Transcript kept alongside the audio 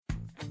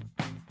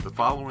The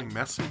following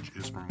message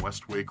is from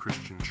Westway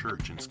Christian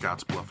Church in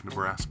Scottsbluff,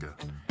 Nebraska.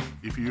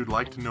 If you'd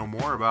like to know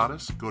more about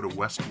us, go to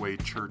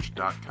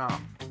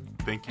westwaychurch.com.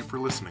 Thank you for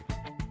listening.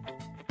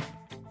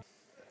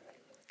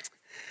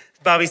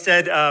 Bobby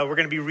said we're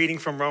going to be reading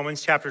from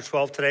Romans chapter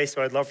 12 today,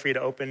 so I'd love for you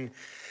to open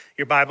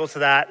your Bible to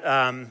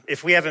that.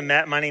 If we haven't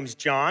met, my name's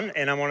John,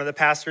 and I'm one of the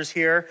pastors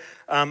here.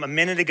 A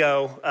minute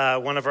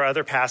ago, one of our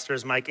other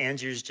pastors, Mike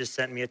Andrews, just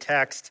sent me a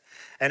text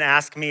and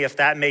asked me if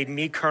that made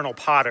me Colonel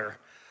Potter.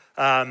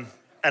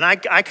 And I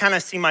kind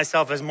of see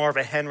myself as more of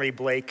a Henry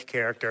Blake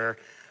character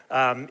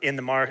in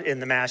the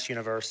MASH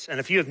universe. And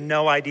if you have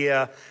no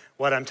idea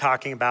what I'm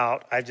talking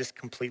about, I've just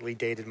completely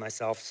dated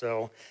myself.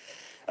 So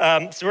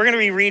we're going to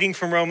be reading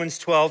from Romans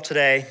 12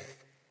 today.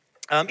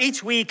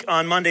 Each week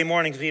on Monday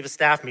mornings, we have a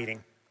staff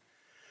meeting.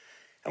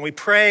 And we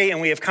pray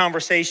and we have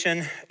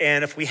conversation.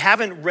 And if we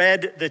haven't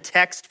read the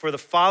text for the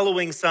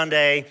following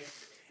Sunday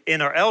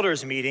in our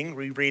elders meeting,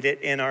 we read it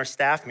in our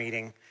staff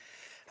meeting.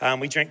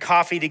 We drink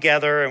coffee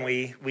together and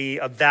we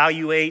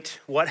evaluate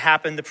what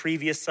happened the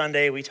previous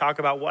Sunday. We talk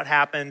about what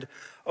happened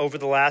over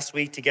the last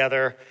week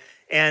together.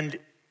 And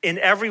in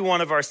every one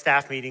of our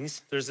staff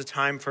meetings, there's a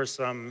time for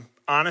some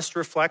honest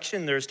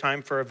reflection. There's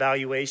time for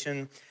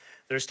evaluation.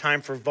 There's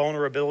time for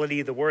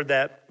vulnerability. The word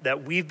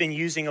that we've been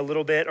using a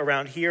little bit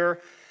around here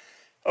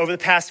over the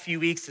past few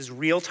weeks is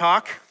real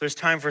talk. There's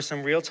time for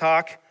some real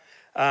talk.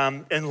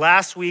 And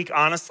last week,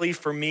 honestly,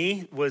 for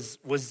me, was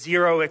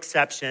zero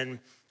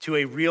exception to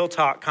a real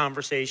talk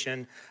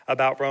conversation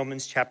about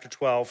Romans chapter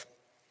 12.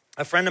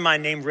 A friend of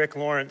mine named Rick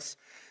Lawrence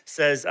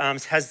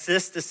has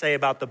this to say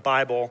about the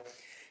Bible.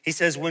 He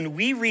says, when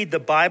we read the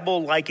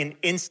Bible like an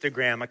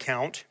Instagram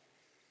account,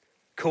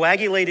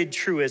 coagulated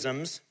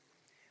truisms,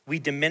 we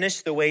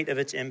diminish the weight of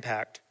its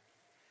impact.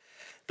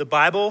 The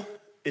Bible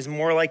is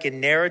more like a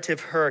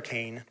narrative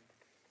hurricane,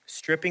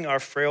 stripping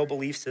our frail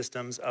belief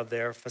systems of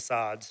their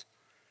facades.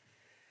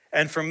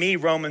 And for me,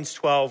 Romans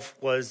 12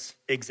 was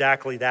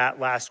exactly that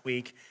last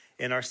week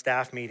in our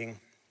staff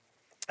meeting.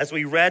 As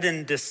we read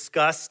and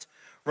discussed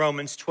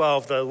Romans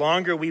 12, the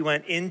longer we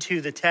went into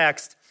the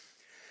text,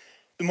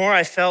 the more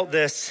I felt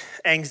this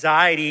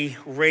anxiety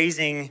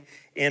raising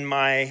in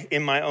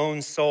my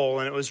own soul.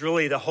 And it was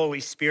really the Holy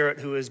Spirit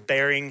who was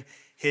bearing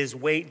his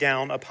weight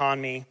down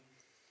upon me.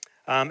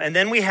 And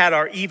then we had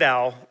our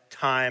eval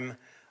time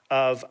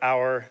of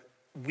our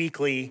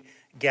weekly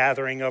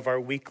gathering, of our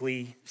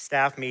weekly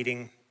staff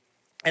meeting.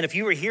 And if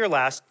you were here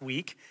last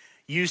week,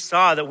 you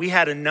saw that we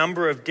had a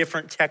number of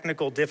different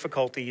technical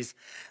difficulties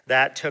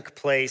that took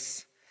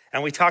place.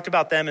 And we talked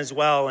about them as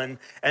well. And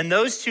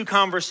those two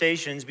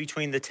conversations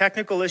between the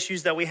technical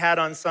issues that we had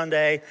on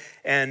Sunday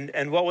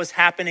and what was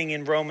happening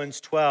in Romans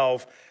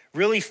 12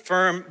 really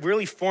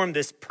formed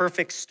this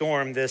perfect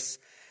storm, this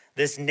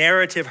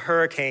narrative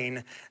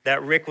hurricane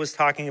that Rick was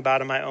talking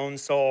about in my own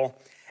soul.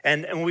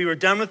 And when we were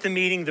done with the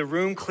meeting, the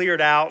room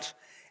cleared out,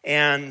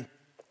 and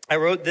I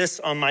wrote this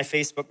on my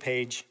Facebook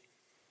page.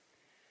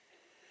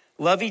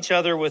 Love each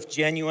other with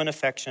genuine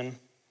affection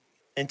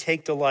and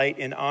take delight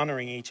in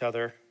honoring each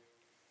other.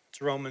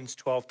 It's Romans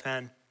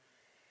 12:10.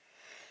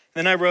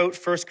 Then I wrote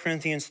 1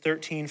 Corinthians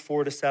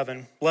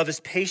 13:4-7. Love is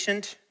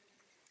patient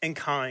and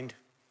kind.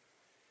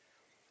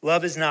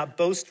 Love is not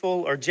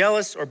boastful or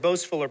jealous or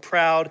boastful or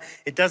proud.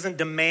 It doesn't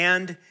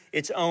demand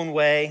its own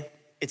way.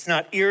 It's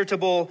not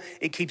irritable.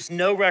 It keeps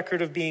no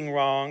record of being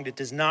wronged. It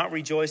does not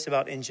rejoice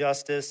about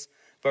injustice,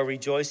 but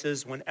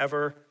rejoices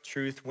whenever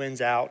truth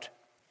wins out.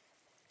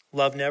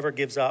 Love never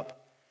gives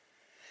up,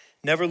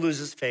 never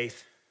loses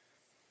faith,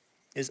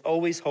 is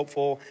always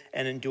hopeful,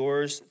 and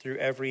endures through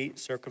every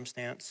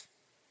circumstance.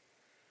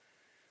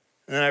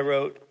 And then I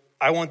wrote,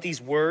 I want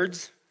these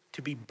words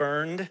to be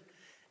burned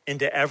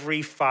into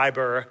every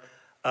fiber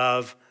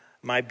of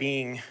my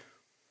being.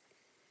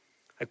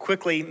 I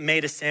quickly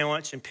made a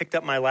sandwich and picked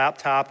up my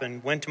laptop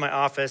and went to my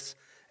office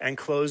and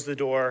closed the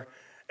door.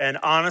 And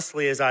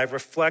honestly, as I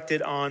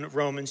reflected on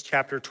Romans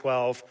chapter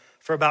 12,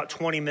 for about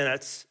 20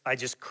 minutes, I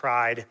just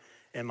cried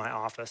in my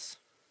office.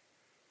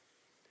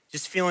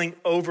 Just feeling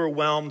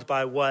overwhelmed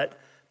by what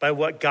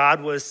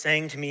God was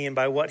saying to me and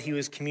by what he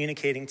was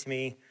communicating to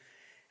me.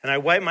 And I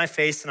wiped my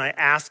face and I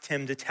asked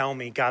him to tell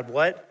me, God,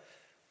 what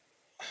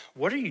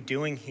are you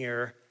doing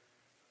here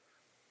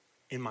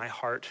in my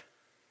heart?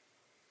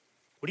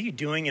 What are you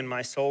doing in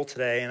my soul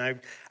today? And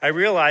I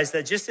realized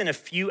that just in a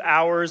few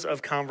hours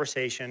of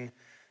conversation,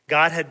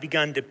 God had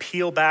begun to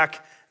peel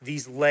back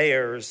these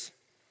layers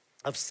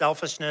of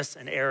selfishness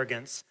and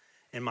arrogance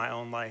in my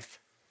own life.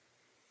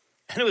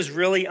 And it was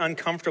really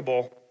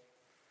uncomfortable.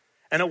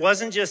 And it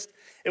wasn't just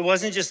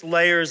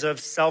layers of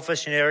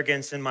selfish and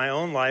arrogance in my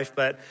own life,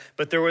 but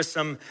there was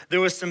some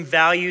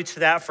value to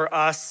that for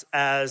us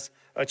as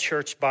a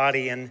church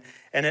body. And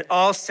it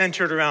all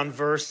centered around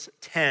verse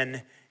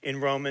 10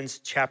 in Romans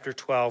chapter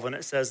 12. And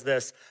it says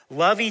this: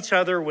 love each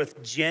other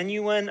with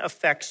genuine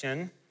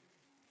affection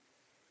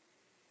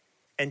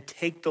and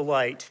take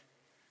delight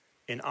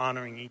in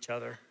honoring each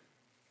other.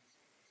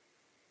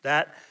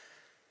 That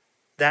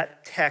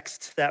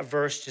text, that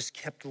verse just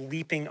kept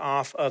leaping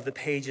off of the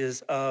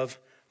pages of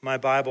my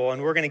Bible,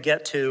 and we're going to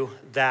get to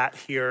that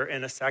here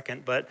in a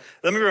second. But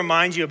let me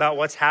remind you about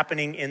what's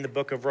happening in the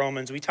book of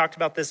Romans. We talked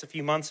about this a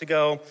few months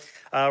ago.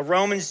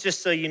 Romans,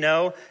 just so you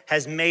know,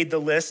 has made the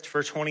list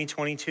for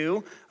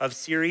 2022 of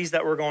series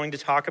that we're going to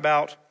talk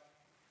about.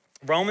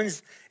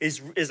 Romans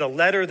is a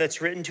letter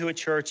that's written to a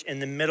church in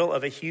the middle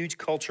of a huge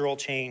cultural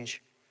change.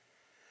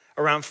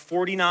 Around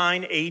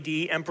 49 AD,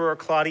 Emperor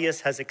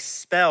Claudius has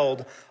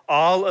expelled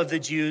all of the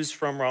Jews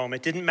from Rome.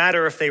 It didn't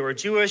matter if they were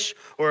Jewish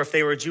or if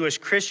they were Jewish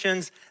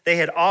Christians. They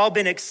had all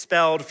been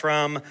expelled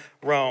from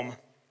Rome.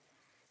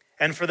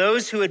 And for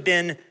those who had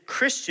been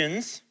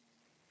Christians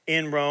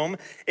in Rome,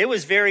 it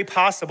was very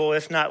possible,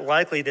 if not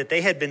likely, that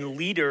they had been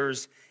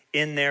leaders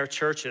in their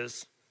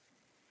churches.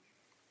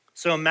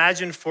 So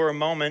imagine for a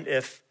moment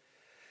if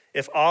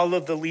all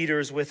of the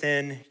leaders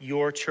within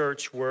your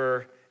church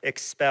were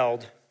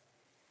expelled.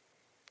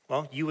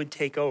 Well, you would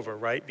take over,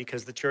 right?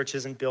 Because the church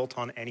isn't built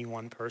on any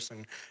one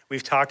person.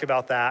 We've talked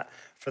about that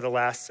for the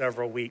last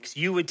several weeks.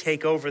 You would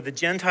take over. The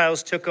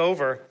Gentiles took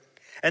over.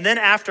 And then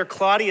after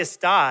Claudius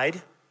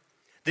died,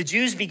 the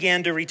Jews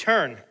began to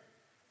return.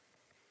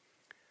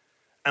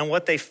 And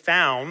what they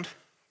found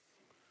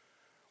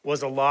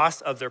was a loss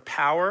of their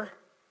power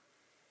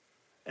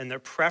and their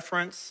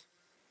preference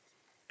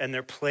and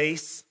their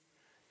place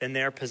and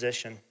their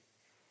position.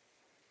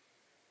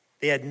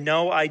 They had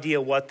no idea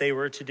what they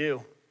were to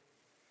do.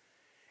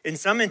 In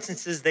some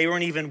instances, they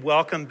weren't even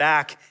welcomed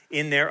back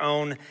in their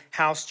own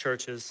house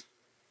churches.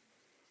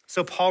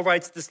 So Paul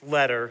writes this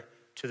letter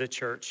to the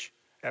church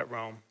at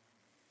Rome.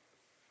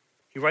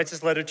 He writes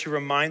this letter to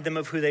remind them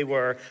of who they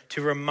were,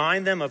 to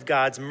remind them of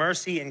God's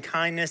mercy and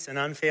kindness and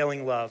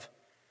unfailing love.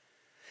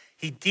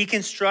 He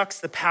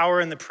deconstructs the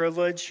power and the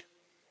privilege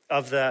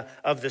of the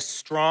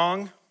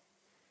strong,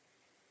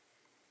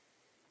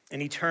 and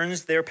he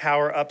turns their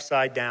power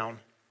upside down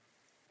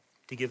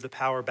to give the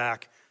power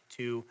back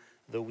to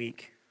the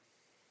weak.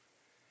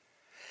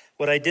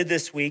 What I did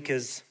this week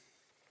is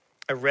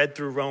I read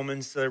through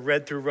Romans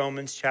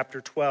chapter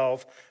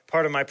 12.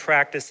 Part of my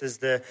practice is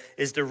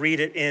to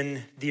read it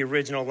in the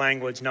original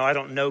language. Now, I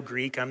don't know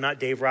Greek. I'm not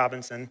Dave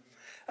Robinson.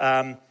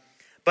 But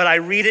I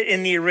read it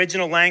in the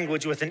original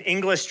language with an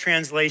English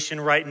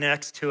translation right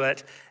next to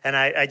it, and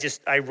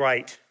I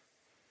write.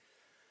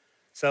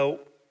 So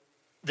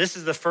this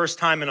is the first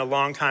time in a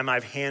long time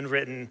I've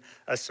handwritten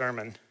a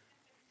sermon.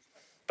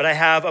 But I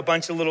have a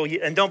bunch of little,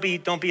 and don't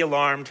be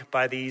alarmed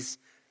by these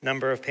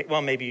number of pages.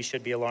 Well, maybe you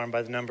should be alarmed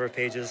by the number of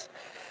pages.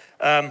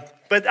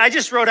 But I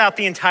just wrote out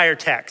the entire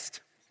text.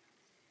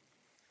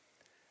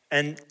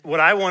 And what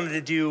I wanted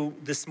to do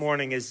this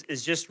morning is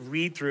just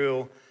read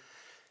through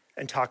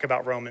and talk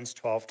about Romans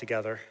 12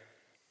 together.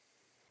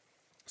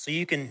 So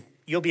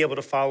you'll be able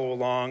to follow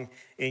along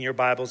in your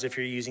Bibles if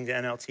you're using the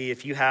NLT.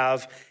 If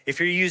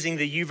you're using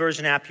the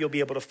YouVersion app, you'll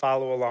be able to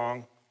follow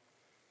along.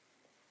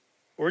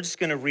 We're just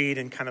going to read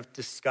and kind of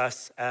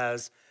discuss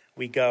as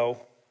we go.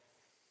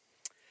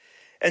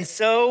 And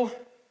so,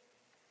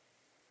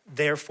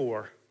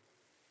 therefore,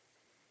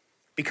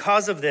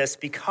 because of this,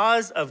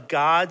 because of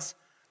God's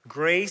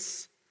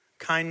grace,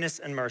 kindness,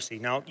 and mercy.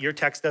 Now, your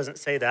text doesn't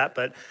say that,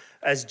 but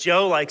as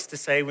Joe likes to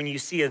say, when you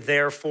see a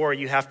therefore,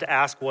 you have to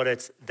ask what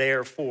it's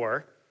there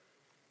for.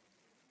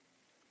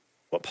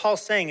 What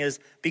Paul's saying is,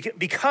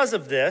 because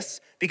of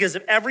this, because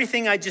of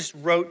everything I just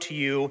wrote to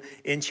you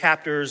in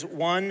chapters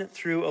 1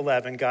 through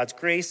 11, God's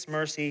grace,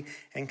 mercy,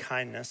 and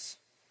kindness,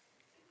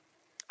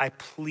 I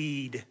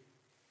plead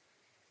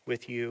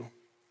with you.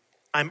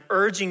 I'm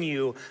urging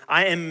you.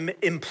 I am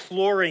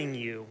imploring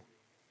you.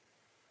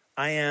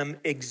 I am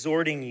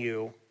exhorting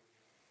you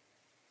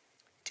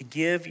to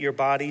give your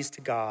bodies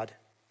to God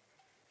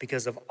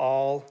because of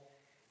all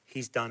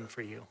he's done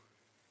for you.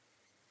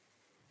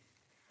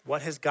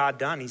 What has God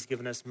done? He's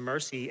given us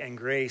mercy and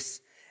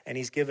grace, and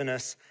he's given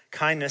us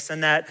kindness.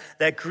 And that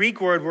Greek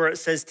word where it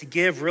says to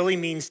give really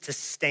means to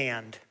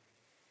stand.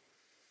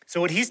 So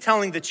what he's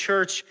telling the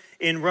church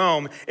in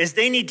Rome is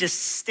they need to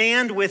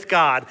stand with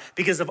God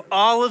because of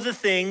all of the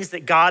things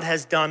that God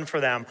has done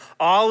for them,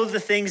 all of the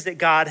things that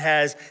God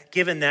has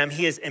given them.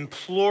 He is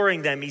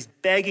imploring them. He's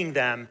begging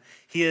them.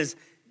 He is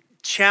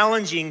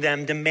challenging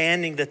them,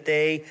 demanding that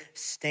they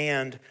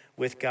stand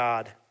with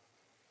God.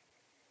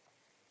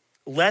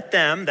 Let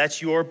them,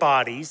 that's your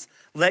bodies,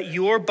 let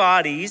your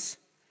bodies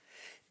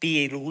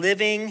be a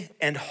living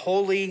and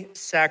holy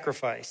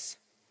sacrifice,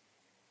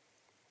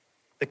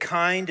 the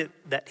kind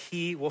that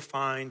he will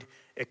find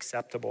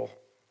acceptable.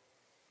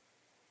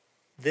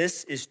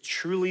 This is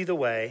truly the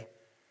way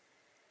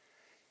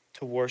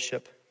to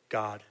worship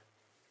God.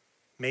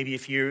 Maybe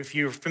if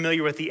you're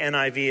familiar with the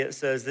NIV, it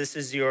says this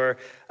is your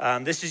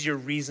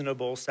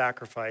reasonable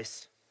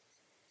sacrifice.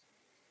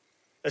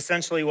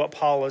 Essentially what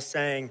Paul is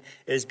saying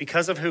is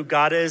because of who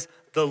God is,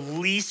 the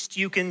least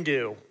you can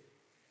do,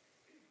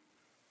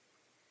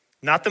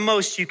 not the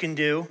most you can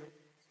do,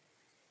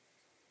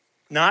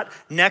 not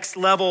next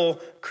level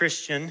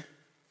Christian.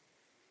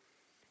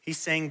 He's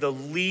saying the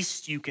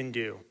least you can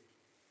do,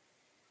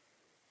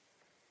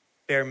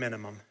 bare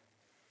minimum.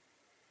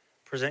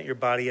 Present your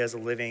body as a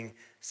living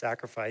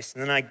sacrifice.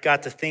 And then I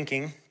got to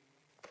thinking,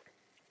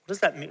 what does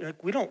that mean?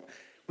 Like, we don't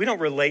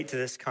relate to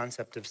this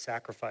concept of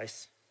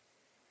sacrifice.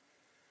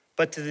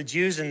 But to the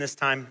Jews in this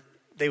time,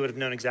 they would have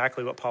known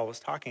exactly what Paul was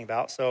talking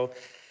about. So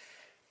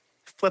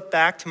flip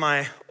back to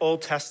my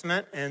Old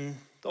Testament, and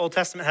the Old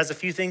Testament has a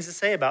few things to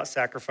say about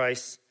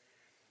sacrifice.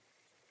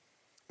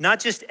 Not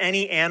just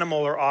any animal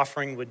or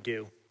offering would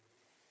do.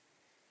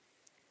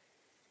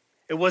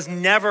 It was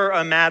never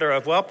a matter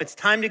of, well, it's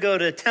time to go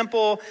to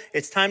temple,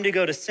 it's time to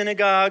go to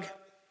synagogue.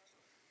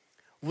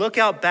 Look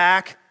out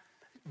back,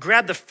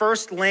 grab the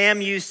first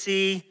lamb you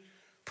see,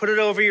 put it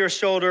over your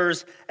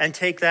shoulders, and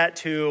take that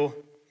to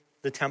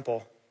the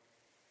temple.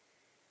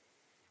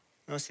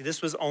 No, see,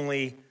 this was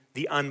only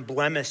the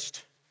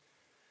unblemished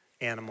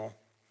animal.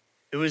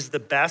 It was the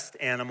best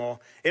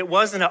animal. It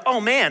wasn't oh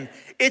man,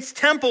 it's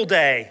temple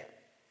day.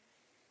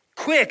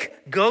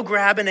 Quick, go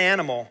grab an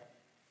animal.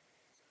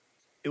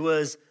 It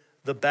was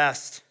the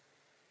best.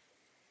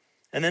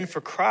 And then for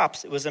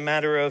crops, it was a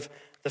matter of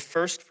the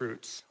first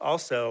fruits,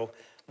 also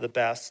the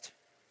best.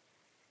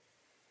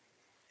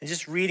 And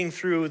just reading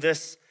through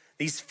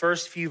these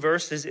first few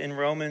verses in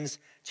Romans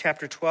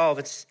chapter 12,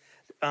 it's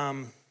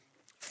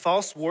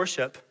false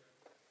worship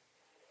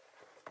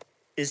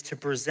is to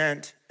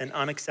present an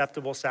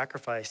unacceptable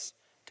sacrifice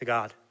to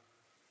God.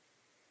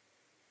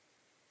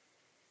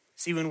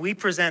 See, when we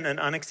present an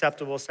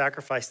unacceptable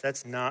sacrifice,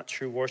 that's not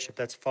true worship.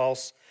 That's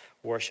false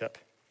worship.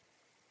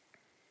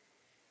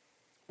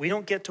 We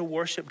don't get to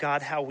worship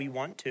God how we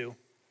want to,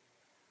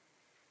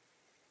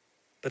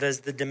 but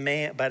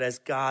as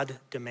God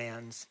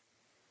demands.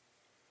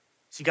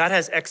 See, God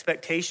has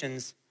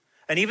expectations.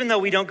 And even though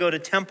we don't go to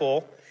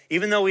temple,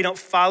 even though we don't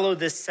follow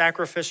this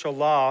sacrificial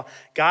law,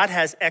 God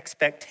has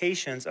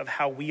expectations of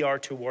how we are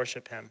to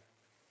worship him.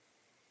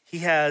 He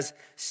has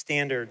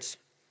standards.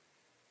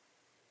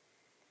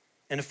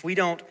 And if we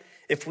don't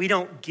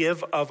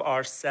give of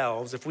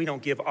ourselves, if we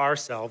don't give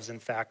ourselves, in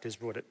fact,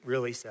 is what it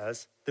really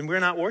says, then we're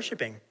not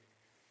worshiping.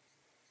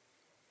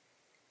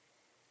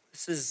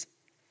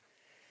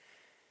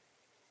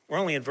 We're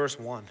only in verse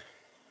 1.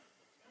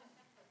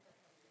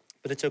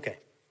 But it's okay.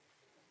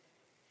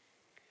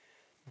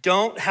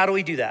 How do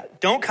we do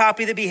that? Don't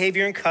copy the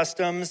behavior and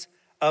customs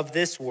of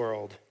this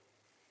world,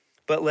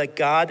 but let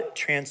God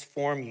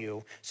transform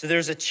you. So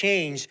there's a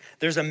change,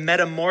 there's a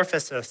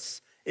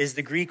metamorphosis, is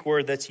the Greek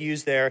word that's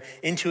used there,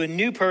 into a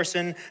new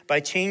person by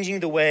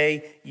changing the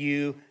way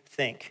you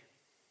think.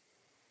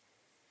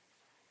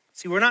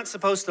 See, we're not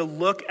supposed to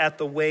look at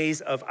the ways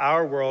of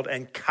our world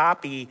and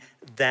copy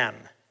them.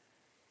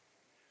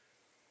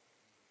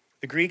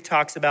 The Greek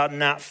talks about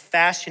not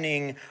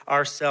fashioning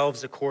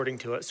ourselves according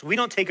to it. So we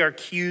don't take our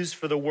cues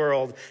for the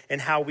world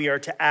and how we are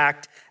to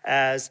act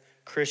as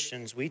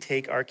Christians. We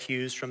take our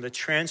cues from the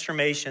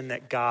transformation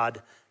that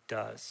God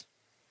does.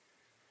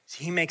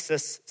 So he makes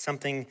us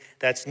something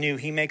that's new.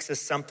 He makes us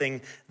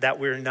something that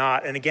we're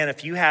not. And again,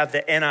 if you have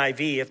the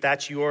NIV, if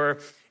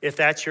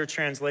that's your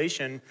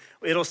translation,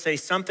 it'll say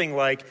something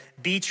like,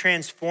 be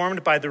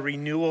transformed by the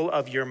renewal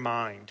of your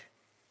mind.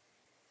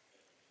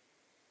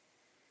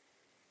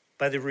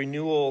 By the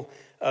renewal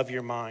of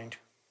your mind.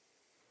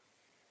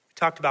 We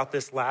talked about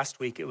this last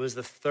week. It was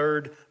the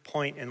third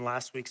point in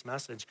last week's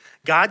message.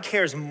 God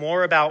cares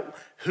more about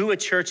who a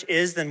church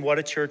is than what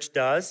a church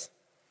does.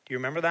 Do you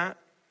remember that?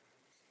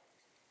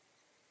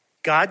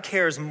 God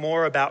cares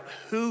more about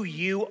who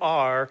you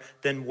are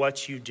than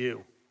what you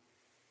do.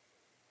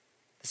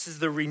 This is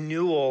the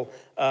renewal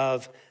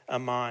of a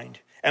mind.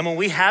 And when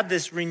we have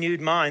this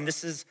renewed mind,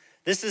 this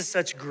is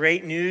such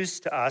great news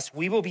to us.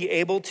 We will be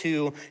able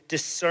to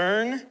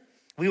discern,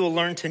 we will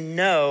learn to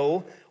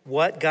know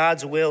what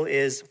God's will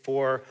is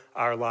for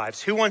our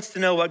lives. Who wants to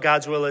know what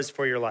God's will is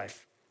for your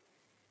life?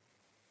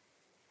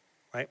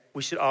 Right?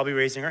 We should all be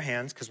raising our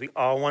hands because we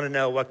all want to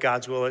know what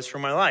God's will is for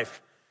my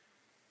life.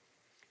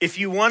 If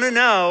you want to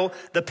know,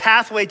 the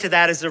pathway to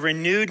that is a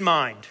renewed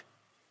mind.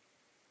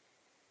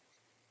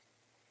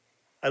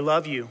 I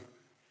love you.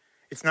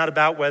 It's not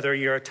about whether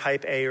you're a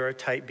type A or a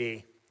type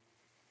B.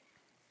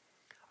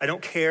 I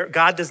don't care.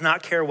 God does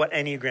not care what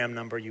Enneagram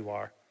number you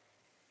are.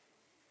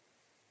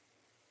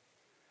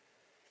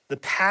 The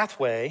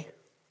pathway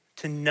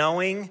to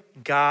knowing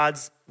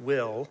God's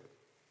will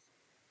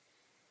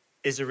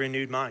is a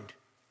renewed mind.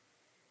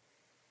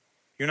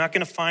 You're not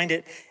going to find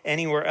it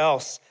anywhere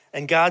else.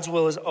 And God's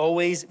will is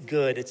always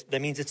good.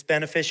 That means it's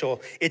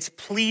beneficial. It's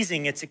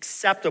pleasing. It's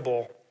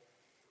acceptable.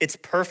 It's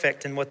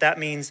perfect. And what that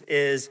means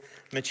is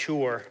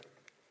mature.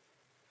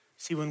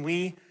 See, when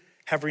we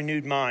have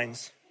renewed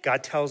minds,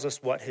 God tells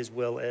us what his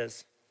will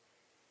is.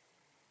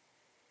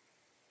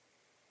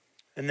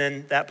 And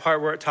then that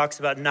part where it talks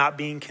about not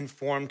being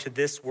conformed to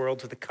this world,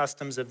 to the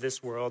customs of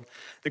this world,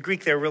 the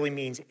Greek there really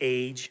means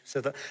age.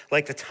 So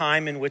like the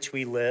time in which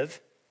we live.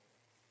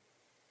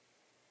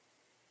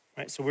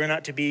 Right? So we're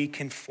not to be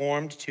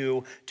conformed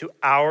to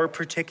our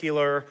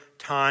particular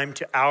time,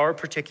 to our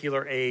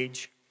particular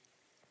age.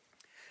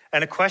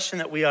 And a question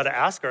that we ought to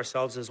ask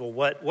ourselves is, well,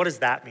 what does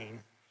that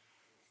mean?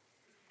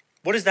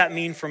 What does that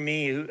mean for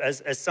me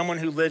as someone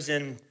who lives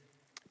in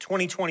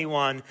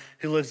 2021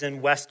 who lives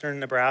in Western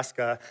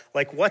Nebraska,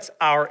 like what's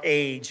our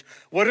age?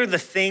 What are the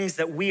things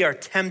that we are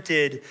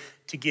tempted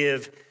to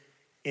give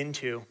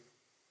into?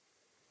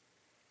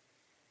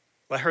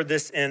 I heard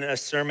this in a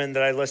sermon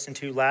that I listened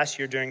to last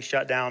year during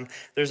shutdown.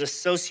 There's a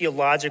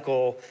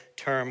sociological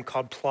term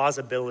called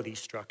plausibility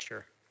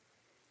structure.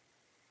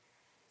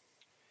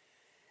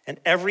 And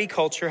every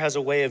culture has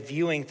a way of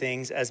viewing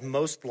things as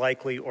most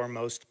likely or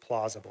most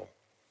plausible.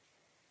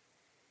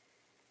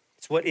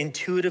 It's what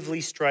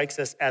intuitively strikes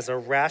us as a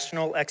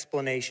rational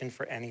explanation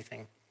for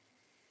anything.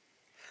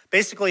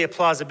 Basically, a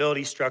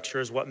plausibility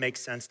structure is what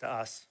makes sense to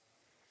us.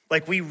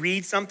 Like we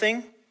read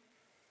something.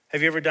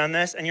 Have you ever done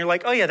this? And you're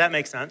like, oh yeah, that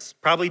makes sense.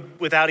 Probably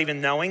without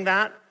even knowing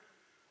that.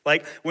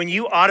 Like when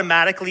you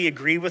automatically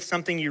agree with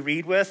something you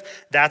read with,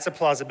 that's a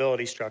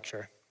plausibility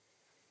structure.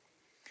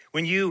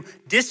 When you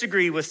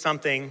disagree with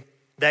something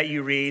that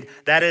you read,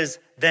 that is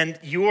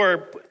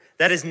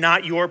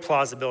not your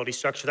plausibility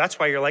structure. That's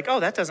why you're like, oh,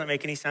 that doesn't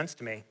make any sense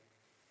to me.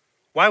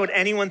 Why would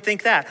anyone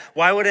think that?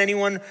 Why would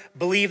anyone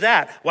believe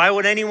that? Why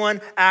would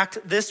anyone act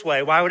this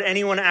way? Why would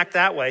anyone act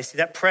that way? See,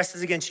 that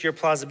presses against your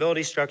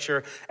plausibility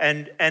structure.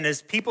 And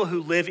as people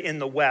who live in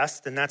the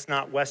West, and that's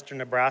not Western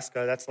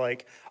Nebraska, that's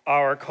like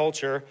our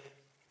culture,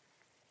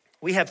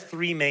 we have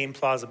three main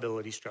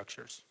plausibility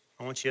structures.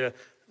 I want you to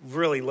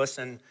really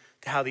listen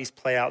to how these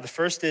play out. The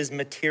first is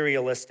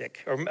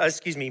mechanistic.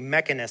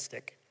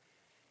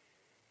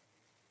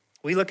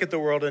 We look at the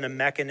world in a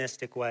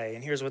mechanistic way,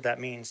 and here's what that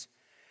means.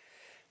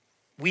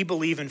 We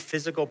believe in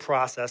physical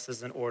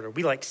processes and order.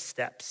 We like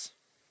steps,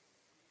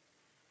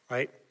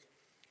 right?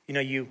 You know,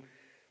 you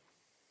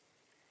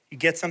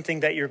get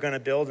something that you're going to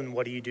build, and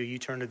what do? You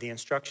turn to the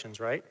instructions,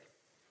 right?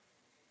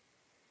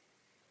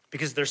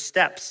 Because there's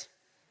steps.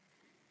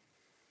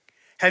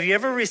 Have you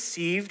ever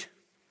received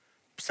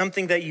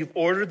something that you've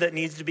ordered that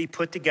needs to be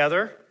put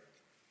together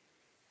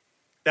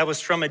that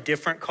was from a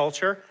different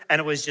culture, and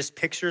it was just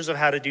pictures of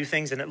how to do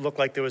things, and it looked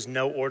like there was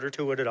no order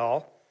to it at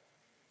all?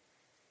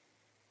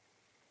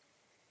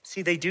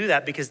 See, they do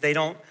that because they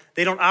don't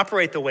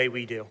operate the way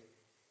we do.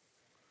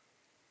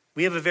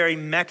 We have a very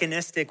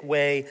mechanistic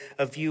way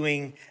of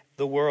viewing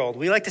the world.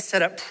 We like to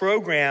set up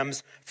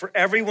programs for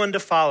everyone to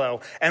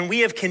follow. And we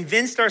have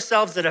convinced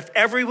ourselves that if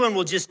everyone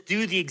will just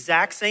do the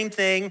exact same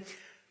thing,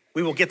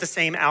 we will get the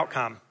same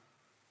outcome.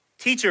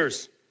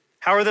 Teachers,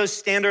 how are those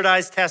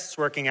standardized tests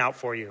working out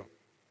for you?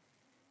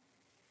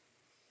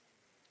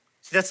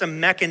 See, that's a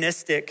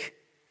mechanistic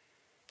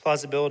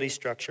plausibility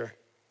structure.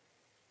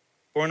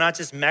 We're not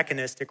just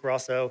mechanistic, we're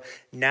also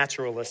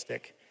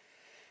naturalistic.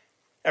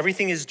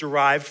 Everything is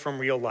derived from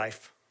real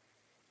life.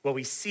 What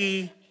we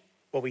see,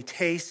 what we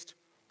taste,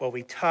 what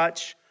we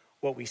touch,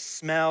 what we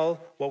smell,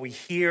 what we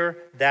hear,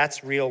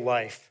 that's real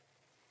life.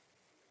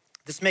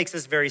 This makes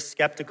us very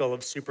skeptical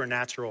of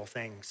supernatural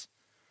things.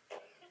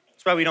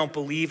 That's why we don't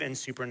believe in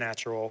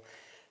supernatural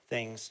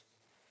things.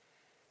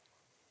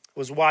 I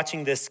was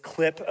watching this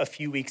clip a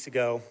few weeks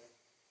ago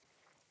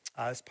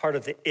as part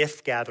of the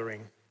IF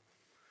gathering,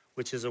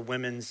 which is a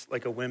women's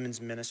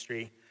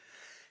ministry.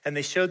 And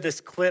they showed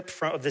this clip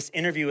of this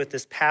interview with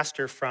this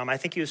pastor I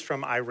think he was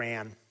from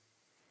Iran.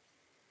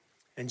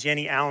 And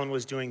Jenny Allen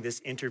was doing this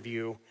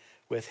interview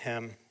with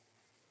him.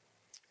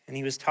 And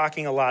he was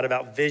talking a lot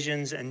about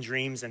visions and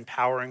dreams and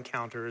power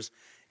encounters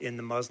in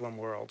the Muslim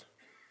world.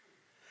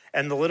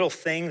 And the little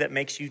thing that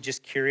makes you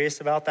just curious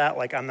about that,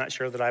 like I'm not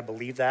sure that I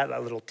believe that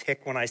little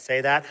tick when I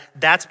say that,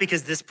 that's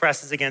because this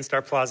presses against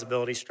our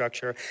plausibility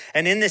structure.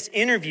 And in this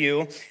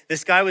interview,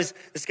 this guy was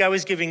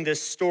giving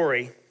this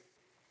story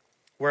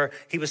where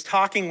he was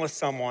talking with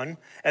someone,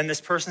 and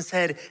this person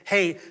said,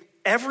 hey,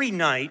 every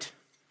night,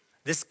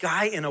 this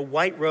guy in a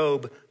white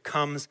robe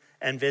comes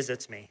and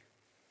visits me.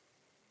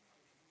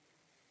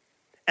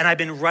 And I've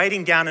been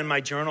writing down in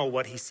my journal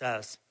what he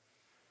says.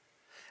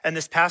 And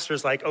this pastor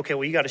is like, okay,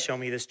 well, you got to show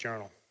me this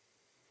journal.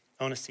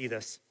 I want to see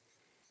this.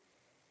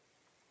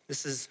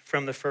 This is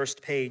from the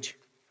first page.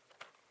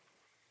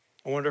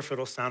 I wonder if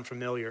it'll sound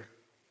familiar.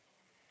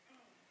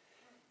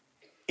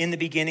 In the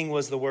beginning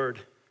was the Word,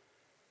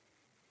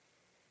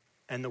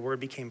 and the Word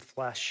became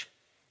flesh.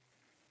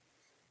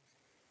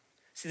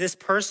 See, this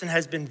person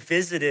has been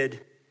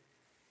visited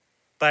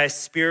by a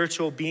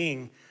spiritual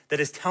being that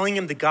is telling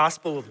him the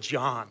Gospel of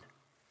John.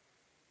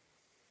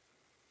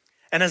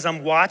 And as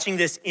I'm watching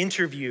this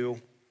interview,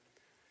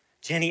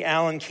 Jenny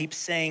Allen keeps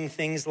saying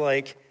things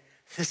like,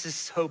 this is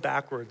so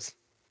backwards.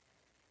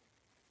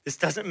 This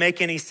doesn't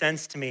make any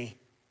sense to me.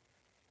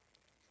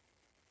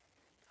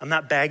 I'm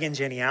not bagging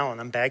Jenny Allen,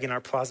 I'm bagging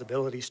our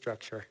plausibility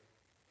structure.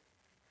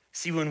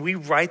 See, when we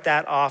write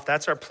that off,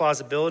 that's our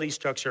plausibility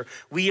structure.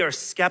 We are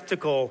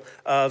skeptical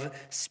of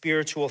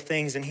spiritual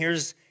things. And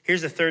here's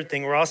the third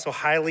thing. We're also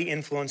highly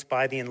influenced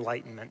by the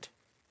Enlightenment.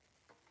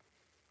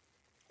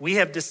 We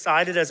have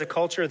decided as a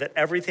culture that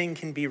everything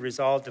can be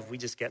resolved if we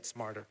just get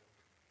smarter.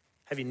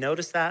 Have you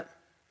noticed that?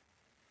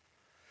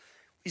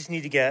 We just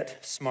need to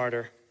get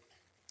smarter.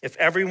 If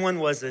everyone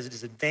was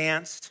as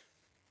advanced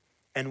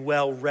and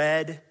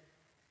well-read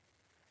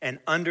and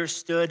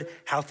understood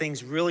how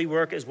things really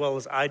work as well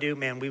as I do,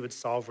 man, we would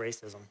solve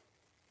racism.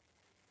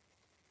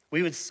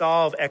 We would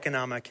solve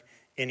economic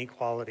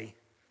inequality.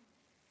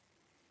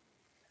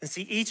 And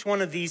see, each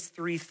one of these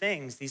three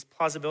things, these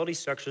plausibility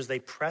structures, they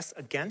press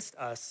against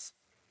us.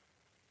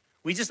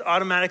 We just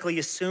automatically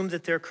assume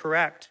that they're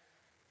correct.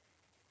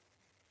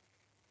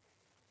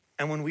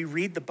 And when we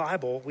read the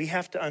Bible, we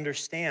have to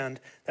understand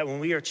that when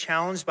we are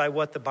challenged by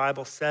what the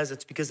Bible says,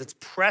 it's because it's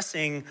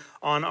pressing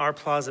on our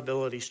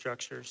plausibility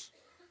structures.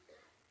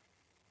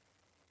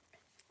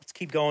 Let's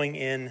keep going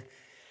in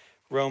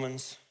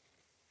Romans.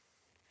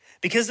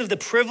 Because of the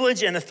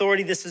privilege and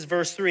authority, this is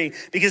verse 3,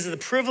 because of the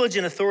privilege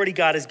and authority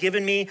God has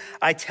given me,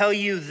 I tell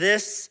you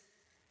this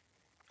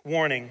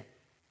warning.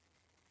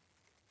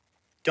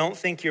 Don't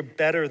think you're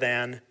better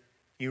than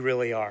you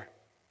really are.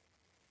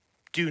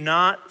 Do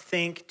not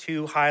think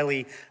too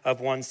highly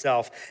of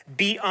oneself.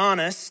 Be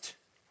honest,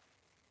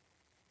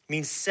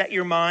 means set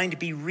your mind,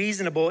 be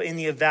reasonable in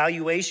the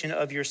evaluation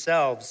of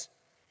yourselves.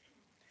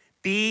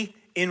 Be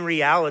in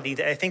reality.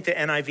 I think the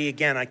NIV,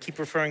 again, I keep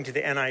referring to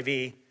the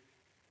NIV.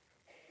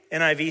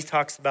 NIV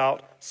talks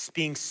about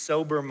being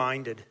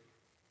sober-minded.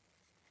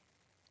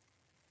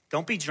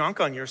 Don't be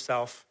drunk on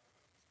yourself.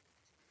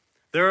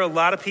 There are a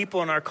lot of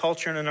people in our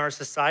culture and in our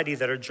society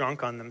that are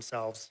drunk on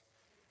themselves.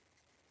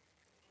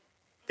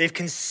 They've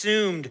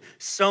consumed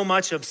so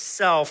much of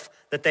self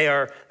that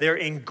they're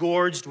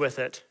engorged with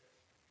it.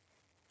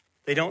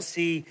 They don't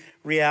see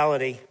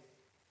reality.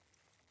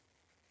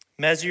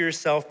 Measure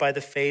yourself by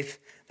the faith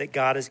that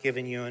God has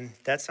given you. And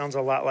that sounds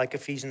a lot like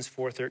Ephesians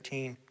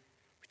 4:13.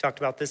 We talked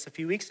about this a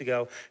few weeks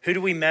ago. Who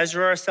do we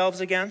measure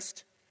ourselves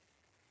against?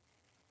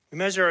 We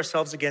measure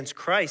ourselves against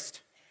Christ.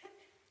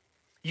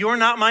 You're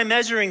not my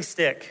measuring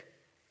stick.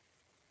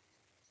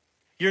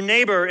 Your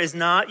neighbor is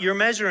not your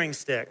measuring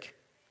stick.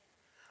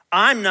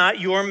 I'm not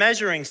your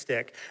measuring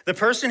stick. The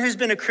person who's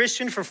been a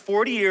Christian for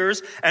 40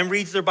 years and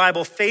reads their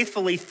Bible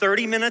faithfully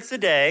 30 minutes a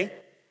day,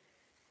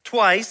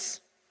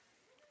 twice,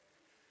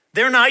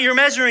 they're not your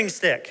measuring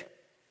stick.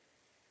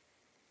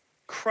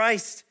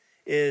 Christ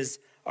is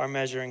our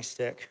measuring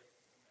stick.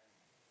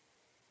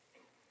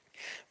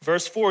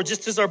 Verse 4,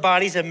 just as our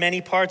bodies have many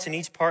parts and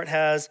each part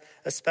has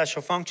a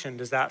special function.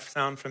 Does that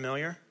sound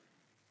familiar?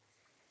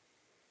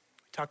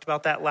 Talked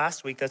about that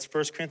last week. That's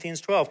 1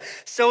 Corinthians 12.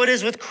 So it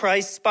is with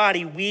Christ's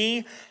body.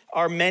 We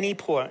are many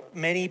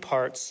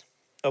parts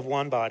of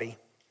one body,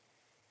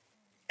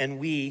 and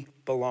we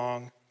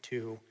belong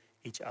to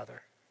each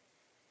other.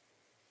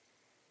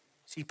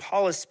 See,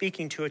 Paul is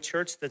speaking to a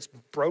church that's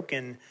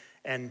broken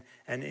and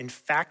in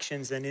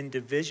factions and in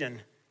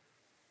division.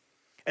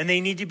 And they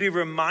need to be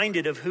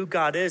reminded of who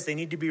God is. They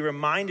need to be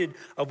reminded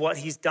of what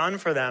he's done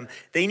for them.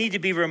 They need to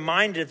be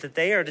reminded that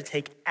they are to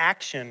take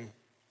action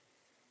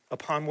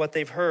upon what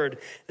they've heard.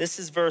 This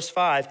is verse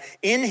 5.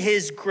 In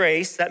his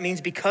grace, that means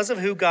because of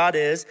who God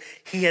is,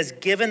 he has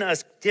given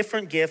us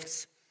different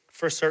gifts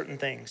for certain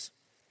things.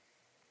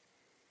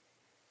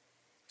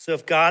 So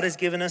if God has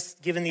given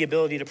the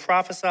ability to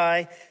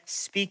prophesy,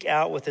 speak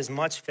out with as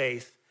much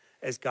faith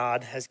as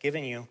God has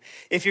given you.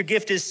 If your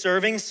gift is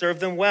serving, serve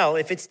them well.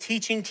 If it's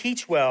teaching,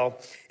 teach well.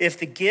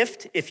 If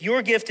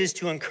your gift is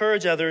to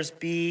encourage others,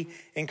 be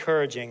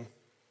encouraging.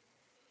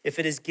 If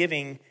it is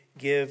giving,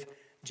 give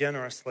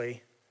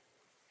generously.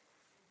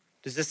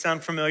 Does this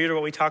sound familiar to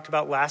what we talked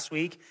about last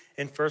week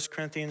in 1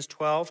 Corinthians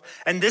 12?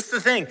 And this is the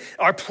thing.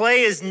 Our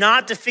play is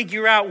not to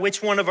figure out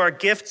which one of our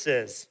gifts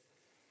is.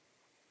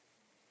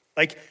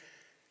 Like,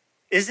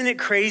 isn't it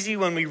crazy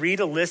when we read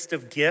a list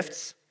of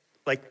gifts,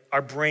 like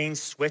our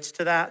brains switch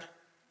to that?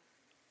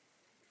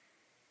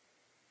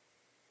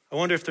 I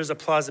wonder if there's a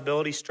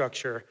plausibility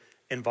structure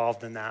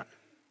involved in that.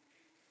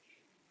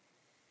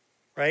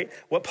 Right?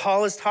 What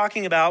Paul is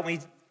talking about,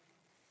 this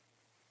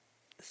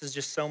is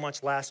just so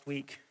much last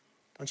week.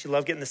 Don't you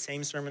love getting the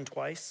same sermon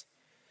twice?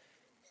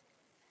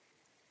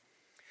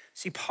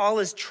 See, Paul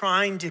is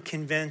trying to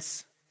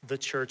convince the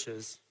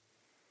churches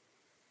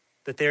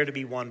that they're to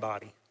be one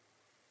body.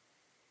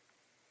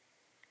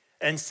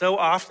 And so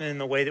often in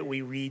the way that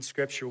we read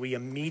scripture, we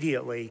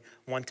immediately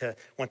want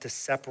to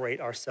separate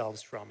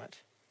ourselves from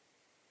it.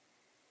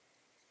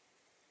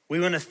 We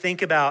want to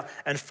think about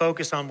and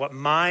focus on what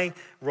my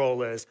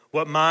role is,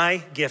 what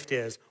my gift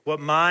is,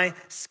 what my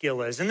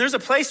skill is. And there's a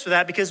place for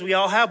that because we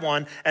all have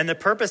one. And the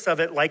purpose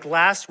of it, like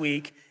last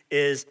week,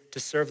 is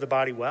to serve the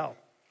body well.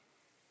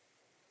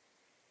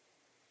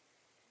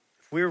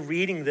 If we're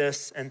reading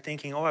this and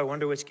thinking, I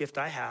wonder which gift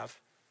I have,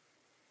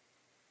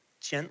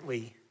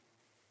 gently,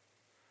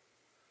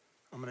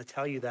 I'm going to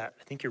tell you that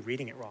I think you're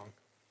reading it wrong.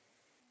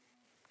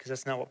 Because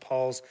that's not what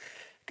Paul's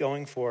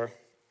going for.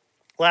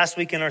 Last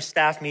week in our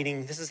staff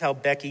meeting, this is how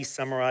Becky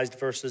summarized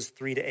verses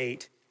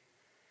 3-8.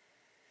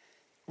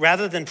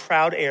 Rather than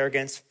proud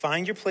arrogance,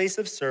 find your place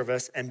of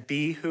service and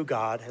be who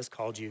God has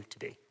called you to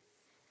be.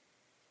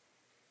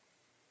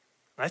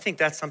 I think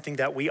that's something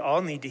that we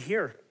all need to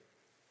hear.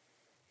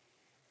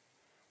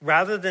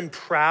 Rather than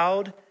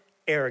proud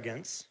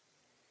arrogance,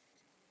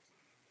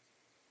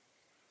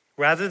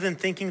 rather than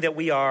thinking that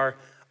we are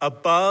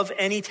above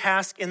any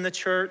task in the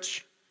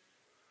church,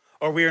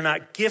 or we are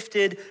not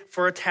gifted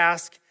for a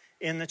task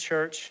in the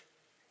church.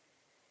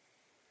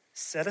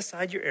 Set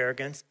aside your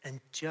arrogance and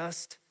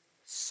just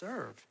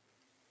serve.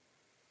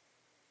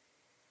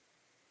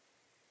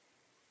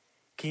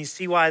 Can you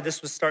see why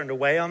this was starting to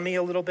weigh on me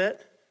a little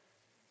bit?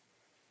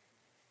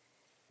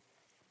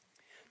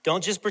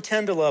 Don't just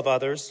pretend to love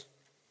others.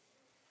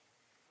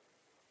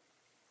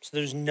 So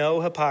there's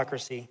no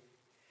hypocrisy.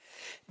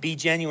 Be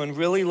genuine.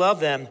 Really love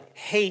them.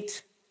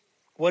 Hate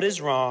what is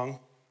wrong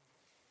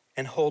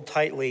and hold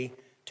tightly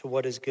to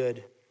what is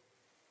good.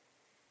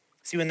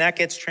 See, when that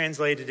gets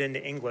translated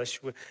into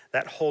English,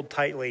 that hold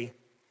tightly,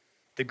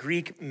 the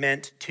Greek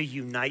meant to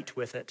unite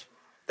with it.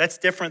 That's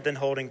different than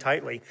holding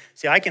tightly.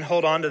 See, I can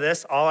hold on to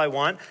this all I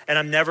want, and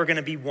I'm never going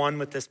to be one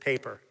with this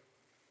paper.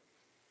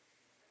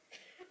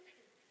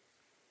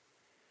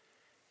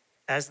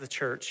 As the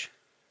church,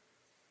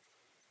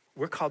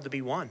 we're called to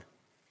be one.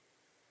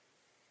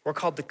 We're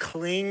called to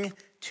cling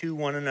to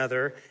one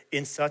another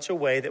in such a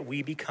way that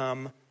we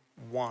become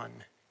one.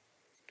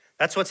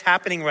 That's what's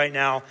happening right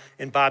now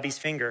in Bobby's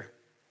finger.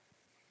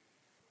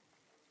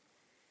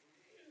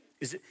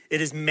 It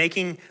is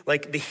making,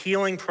 like the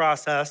healing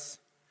process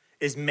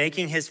is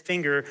making his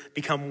finger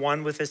become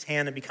one with his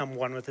hand and become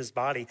one with his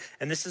body.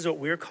 And this is what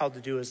we're called to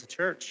do as a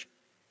church.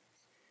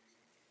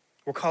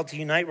 We're called to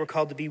unite. We're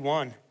called to be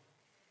one.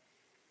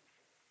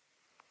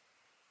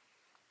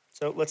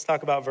 So let's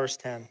talk about verse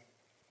 10.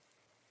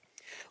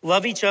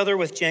 Love each other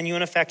with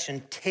genuine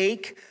affection.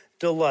 Take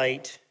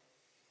delight.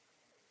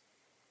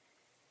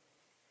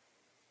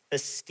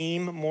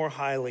 Esteem more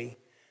highly.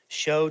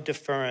 Show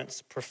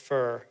deference.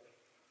 Prefer.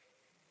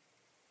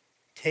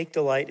 Take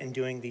delight in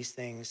doing these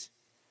things,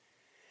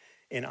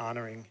 in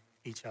honoring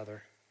each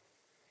other.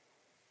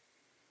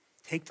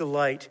 Take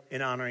delight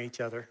in honoring each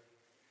other.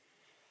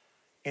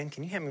 And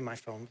can you hand me my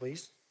phone,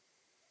 please?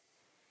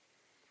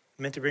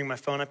 I meant to bring my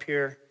phone up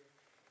here.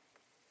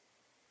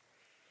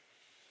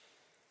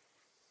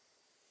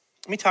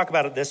 Let me talk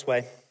about it this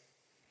way.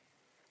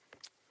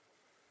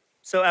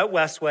 So at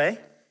Westway,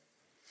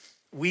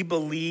 we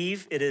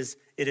believe it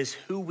is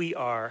who we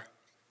are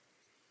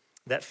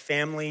that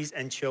families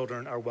and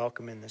children are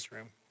welcome in this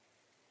room.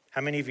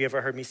 How many of you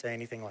ever heard me say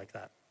anything like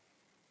that?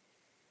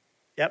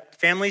 Yep,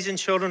 families and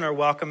children are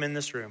welcome in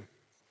this room.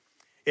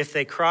 If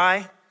they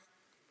cry,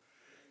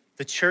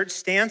 the church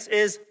stance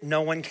is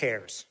no one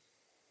cares,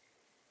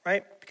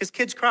 right? Because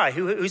kids cry.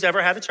 Who's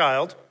ever had a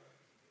child?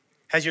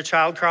 Has your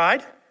child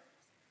cried?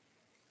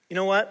 You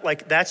know what?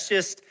 Like that's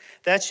just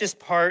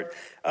part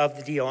of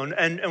the deal.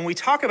 And we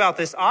talk about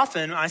this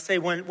often. I say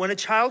when a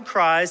child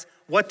cries,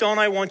 what don't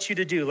I want you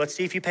to do? Let's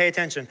see if you pay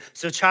attention.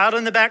 So child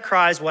in the back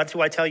cries, what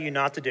do I tell you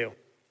not to do?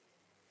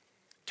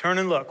 Turn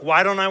and look.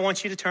 Why don't I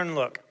want you to turn and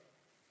look?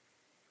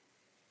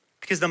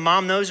 Because the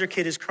mom knows her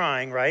kid is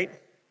crying, right?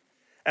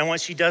 And what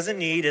she doesn't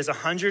need is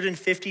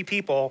 150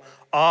 people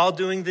all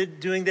doing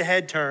the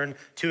head turn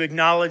to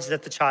acknowledge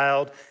that the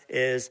child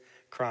is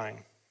crying.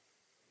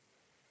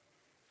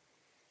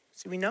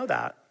 See, we know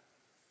that.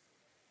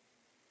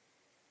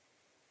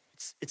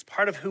 It's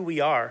part of who we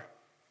are.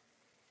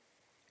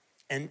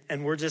 And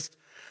we're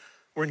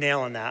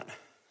nailing that.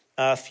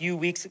 A few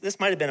weeks, this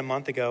might have been a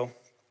month ago,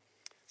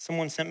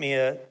 someone sent me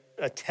a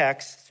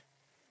text.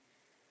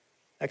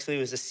 Actually,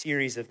 it was a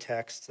series of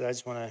texts that I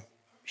just want to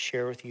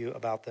share with you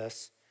about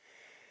this.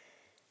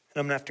 And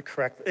I'm going to have to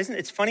correct.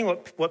 It's funny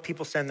what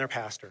people send their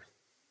pastor.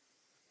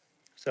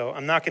 So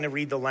I'm not going to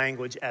read the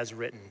language as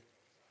written.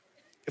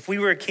 If we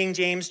were a King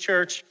James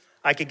church,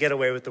 I could get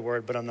away with the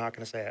word, but I'm not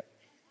going to say it.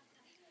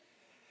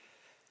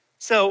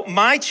 So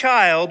my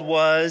child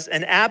was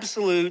an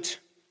absolute,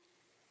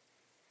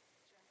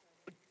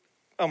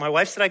 my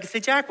wife said I could say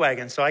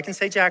jackwagon, so I can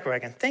say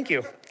jackwagon. Thank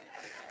you.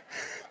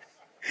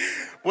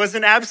 Was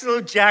an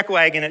absolute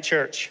jackwagon at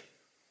church.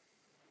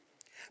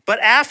 But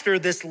after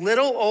this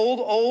little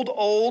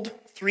old,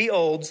 3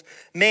 olds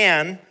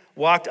man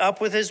walked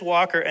up with his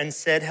walker and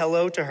said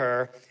hello to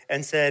her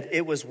and said,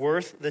 it was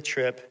worth the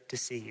trip to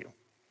see you.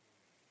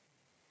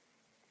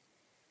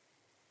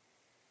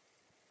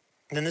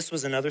 And then this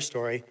was another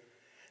story.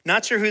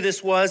 Not sure who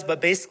this was,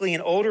 but basically an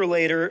older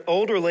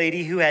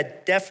lady who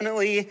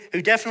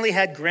definitely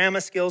had grandma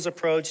skills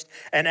approached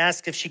and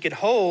asked if she could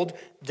hold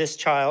this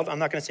child. I'm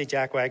not going to say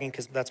jackwagon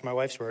because that's my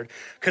wife's word.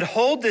 Could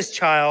hold this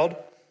child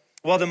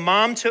while the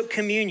mom took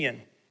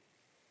communion.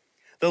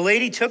 The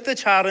lady took the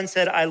child and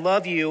said, I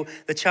love you.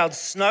 The child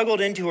snuggled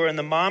into her and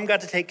the mom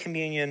got to take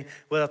communion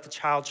without the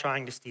child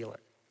trying to steal it.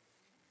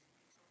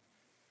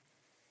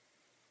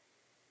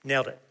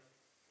 Nailed it.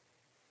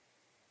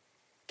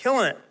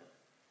 Killing it.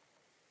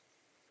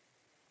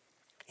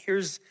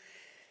 Here's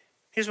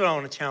what I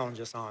want to challenge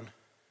us on.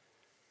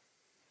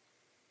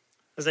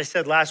 As I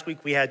said last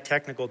week, we had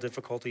technical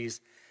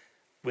difficulties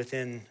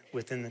within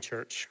the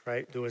church,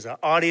 right? There was an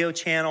audio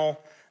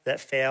channel that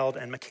failed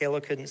and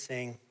Michaela couldn't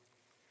sing.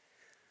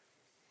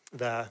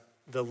 The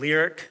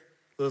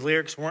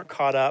lyrics weren't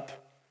caught up.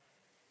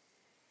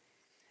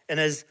 And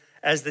as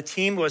the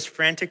team was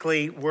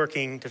frantically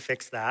working to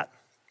fix that,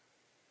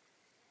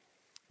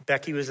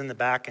 Becky was in the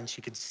back and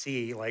she could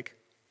see, like,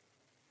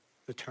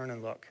 to turn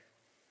and look.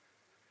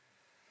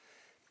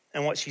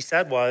 And what she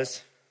said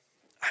was,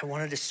 I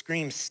wanted to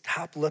scream,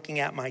 stop looking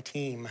at my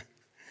team,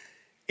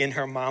 in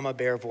her mama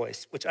bear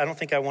voice, which I don't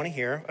think I want to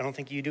hear. I don't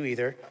think you do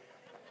either.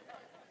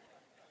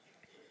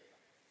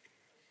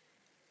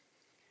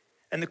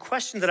 And the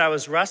question that I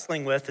was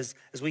wrestling with is,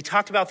 as we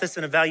talked about this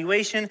in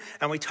evaluation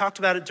and we talked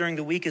about it during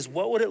the week, is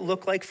what would it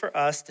look like for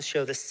us to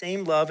show the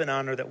same love and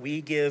honor that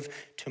we give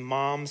to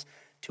moms,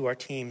 to our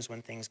teams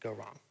when things go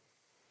wrong?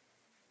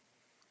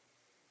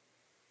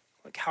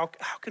 Like how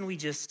can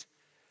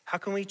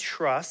we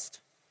trust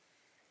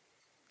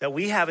that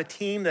we have a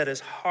team that is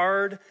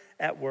hard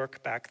at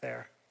work back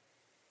there?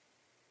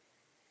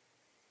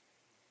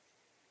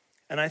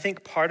 And I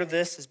think part of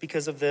this is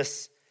because of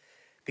this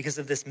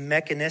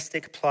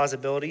mechanistic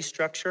plausibility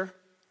structure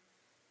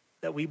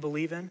that we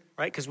believe in,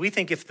 right? Because we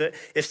think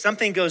if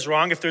something goes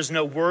wrong, if there's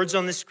no words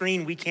on the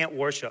screen, we can't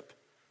worship,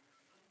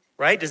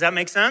 right? Does that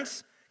make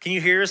sense? Can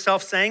you hear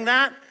yourself saying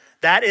that?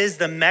 That is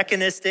the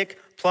mechanistic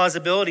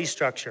plausibility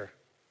structure.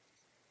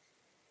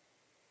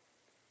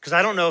 Because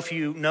I don't know if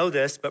you know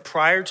this, but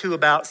prior to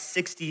about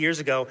 60 years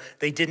ago,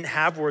 they didn't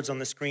have words on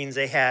the screens.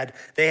 They had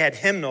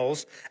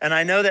hymnals. And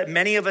I know that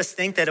many of us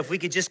think that if we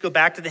could just go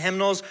back to the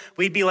hymnals,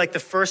 we'd be like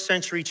the first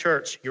century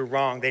church. You're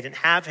wrong. They didn't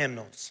have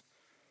hymnals.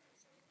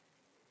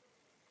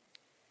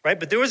 Right?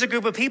 But there was a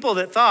group of people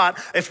that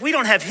thought, if we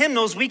don't have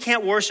hymnals, we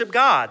can't worship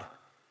God.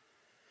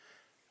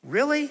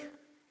 Really?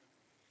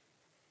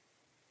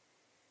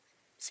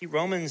 See,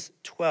 Romans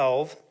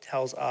 12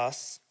 tells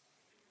us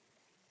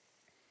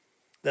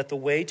that the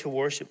way to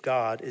worship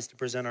God is to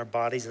present our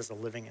bodies as a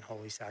living and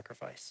holy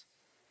sacrifice.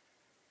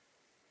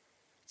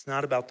 It's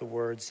not about the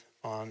words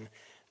on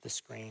the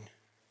screen.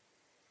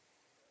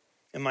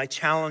 And my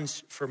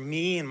challenge for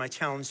me and my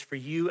challenge for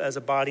you as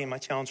a body and my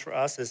challenge for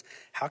us is,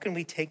 how can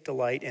we take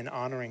delight in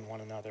honoring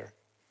one another?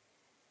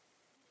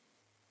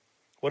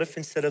 What if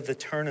instead of the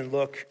turn and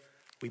look,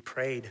 we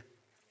prayed?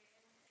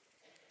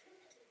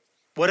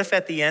 What if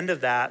at the end of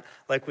that,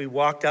 like we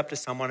walked up to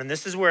someone, and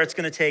this is where it's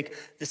going to take,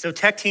 so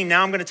tech team,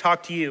 now I'm going to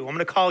talk to you. I'm going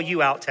to call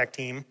you out, tech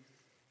team.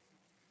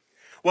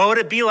 What would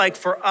it be like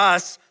for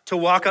us to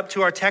walk up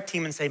to our tech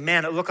team and say,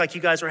 man, it looked like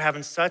you guys were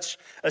having such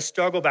a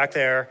struggle back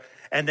there.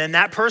 And then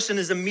that person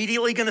is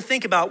immediately going to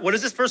think about, what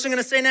is this person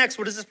going to say next?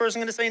 What is this person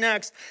going to say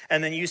next?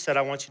 And then you said,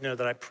 I want you to know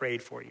that I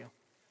prayed for you.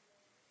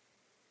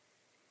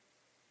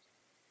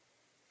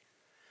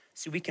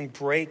 See, we can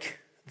break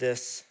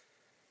this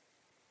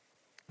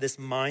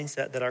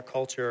mindset that our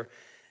culture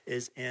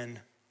is in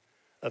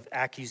of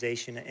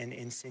accusation and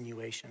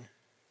insinuation.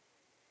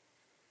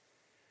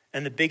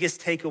 And the biggest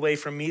takeaway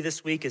from me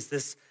this week is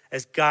this,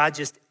 as God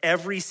just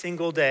every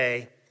single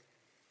day, it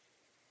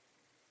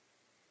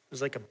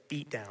was like a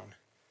beat down.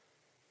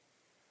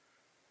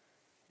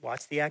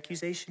 Watch the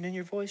accusation in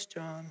your voice,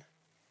 John.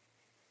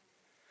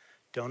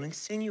 Don't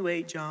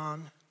insinuate,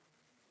 John.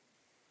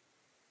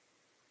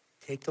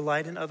 Take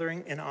delight in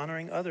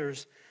honoring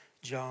others,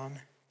 John.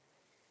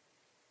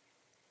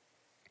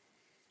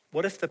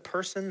 What if the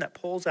person that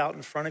pulls out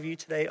in front of you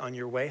today on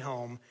your way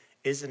home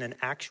isn't an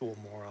actual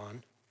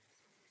moron,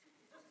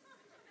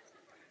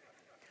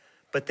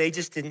 but they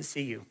just didn't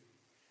see you?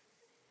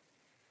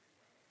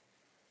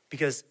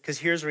 Because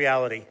here's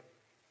reality.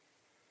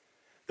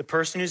 The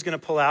person who's going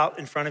to pull out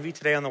in front of you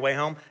today on the way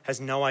home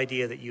has no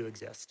idea that you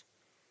exist.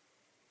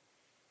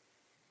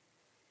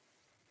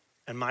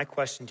 And my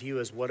question to you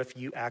is, what if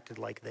you acted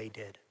like they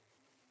did?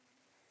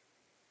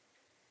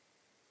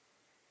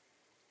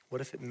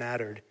 What if it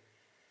mattered?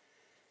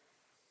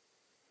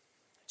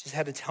 Just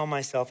had to tell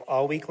myself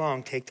all week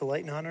long, take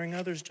delight in honoring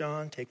others,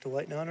 John. Take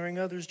delight in honoring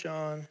others,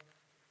 John.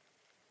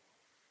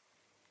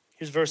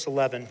 Here's verse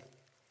 11.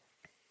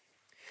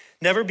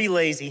 Never be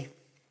lazy.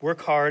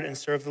 Work hard and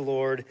serve the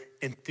Lord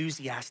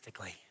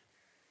enthusiastically.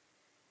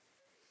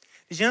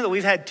 Did you know that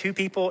we've had 2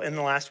 people in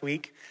the last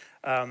week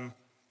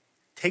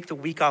take the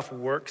week off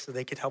work so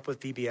they could help with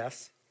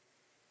VBS?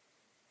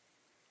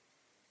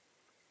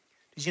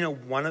 Did you know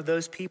one of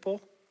those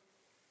people,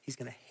 he's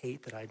going to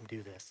hate that I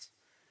do this,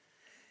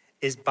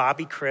 is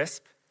Bobby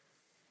Crisp,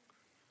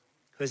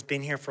 who has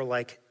been here for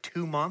like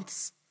 2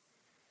 months.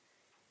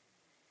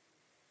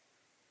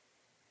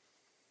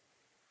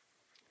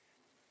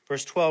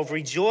 Verse 12,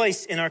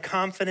 rejoice in our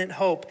confident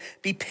hope.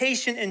 Be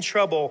patient in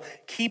trouble.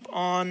 Keep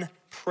on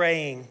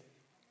praying.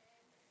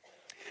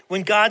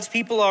 When God's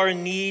people are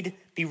in need,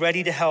 be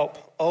ready to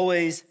help.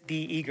 Always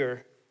be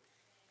eager.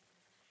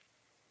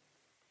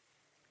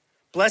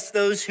 Bless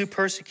those who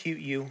persecute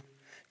you.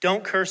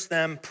 Don't curse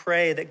them.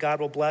 Pray that God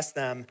will bless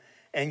them.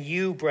 And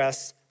you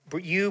bless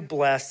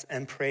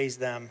and praise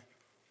them.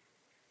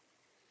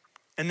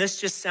 And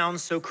this just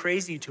sounds so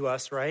crazy to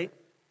us, right?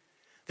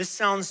 This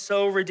sounds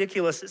so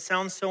ridiculous. It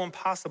sounds so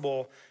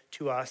impossible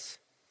to us.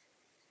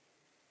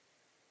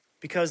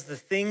 Because the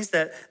things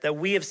that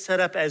we have set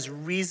up as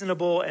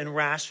reasonable and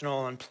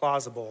rational and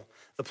plausible,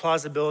 the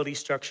plausibility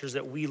structures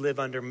that we live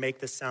under make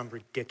this sound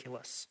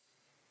ridiculous.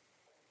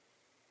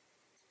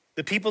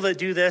 The people that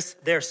do this,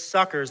 they're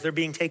suckers. They're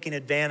being taken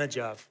advantage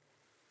of.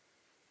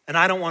 And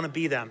I don't want to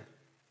be them.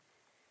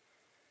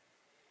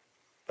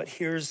 But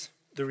here's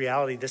the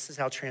reality. This is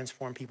how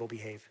transformed people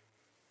behave.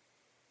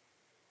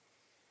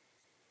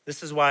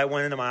 This is why I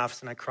went into my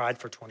office and I cried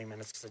for 20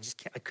 minutes because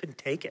I couldn't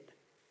take it.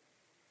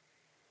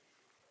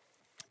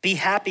 Be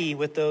happy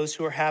with those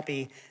who are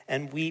happy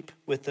and weep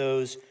with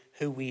those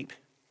who weep.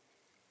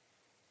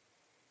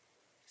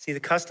 See, the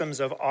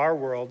customs of our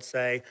world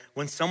say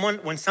when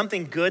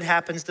something good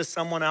happens to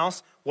someone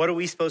else, what are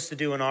we supposed to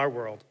do in our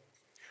world?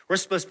 We're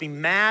supposed to be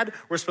mad.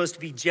 We're supposed to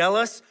be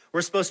jealous.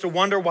 We're supposed to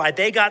wonder why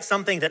they got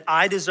something that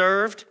I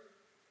deserved.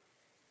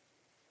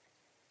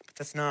 But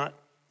that's not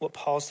what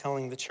Paul's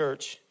telling the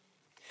church.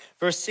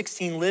 Verse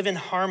 16, live in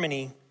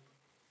harmony.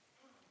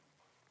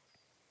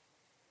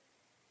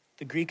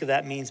 The Greek of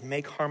that means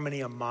make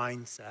harmony a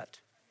mindset.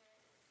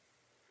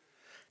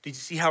 Did you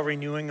see how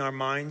renewing our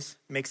minds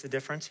makes a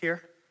difference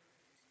here?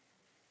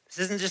 This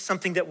isn't just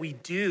something that we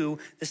do.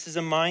 This is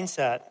a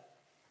mindset.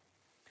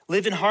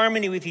 Live in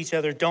harmony with each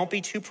other. Don't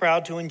be too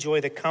proud to enjoy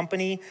the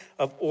company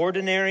of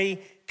ordinary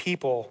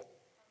people.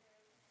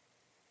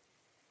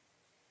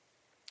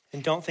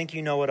 And don't think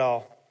you know it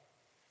all.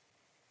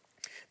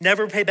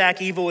 Never pay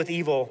back evil with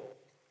evil.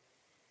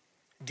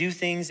 Do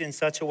things in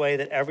such a way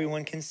that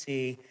everyone can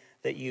see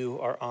that you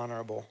are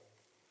honorable.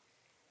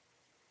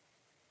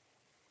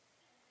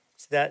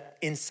 So that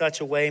in such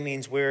a way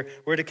means we're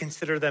to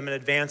consider them in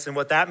advance. And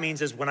what that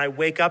means is when I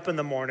wake up in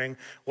the morning,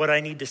 what I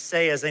need to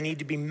say is I need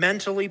to be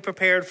mentally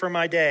prepared for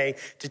my day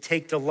to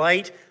take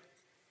delight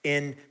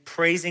in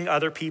praising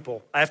other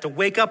people. I have to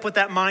wake up with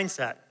that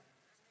mindset.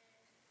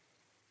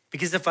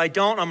 Because if I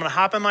don't, I'm going to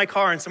hop in my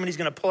car and somebody's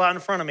going to pull out in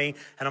front of me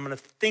and I'm going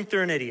to think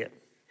they're an idiot.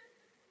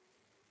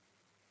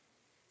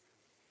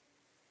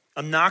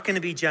 I'm not going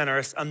to be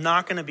generous. I'm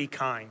not going to be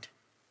kind.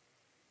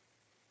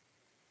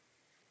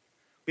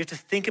 We have to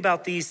think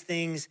about these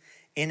things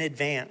in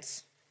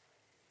advance.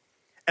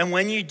 And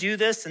when you do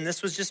this, and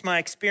this was just my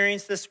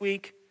experience this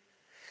week,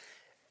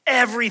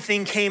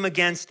 everything came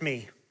against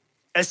me.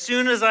 As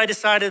soon as I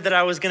decided that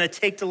I was going to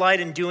take delight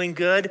in doing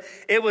good,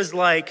 it was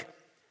like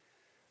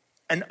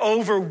an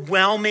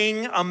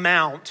overwhelming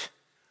amount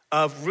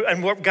of,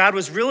 and what God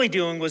was really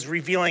doing was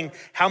revealing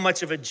how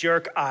much of a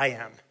jerk I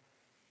am.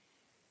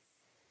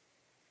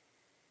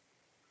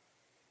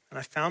 And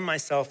I found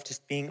myself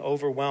just being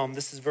overwhelmed.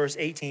 This is verse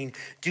 18.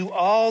 Do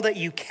all that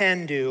you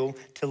can do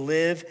to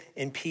live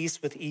in peace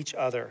with each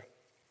other.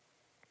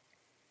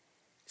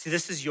 See,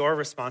 this is your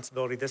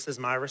responsibility. This is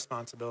my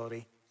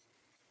responsibility.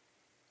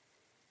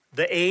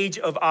 The age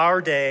of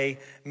our day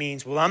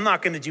means, well, I'm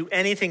not going to do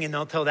anything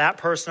until that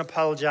person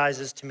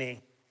apologizes to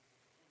me.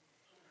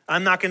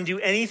 I'm not going to do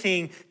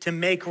anything to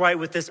make right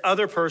with this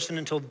other person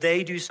until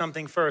they do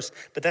something first.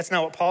 But that's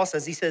not what Paul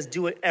says. He says,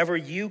 do whatever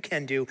you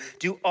can do.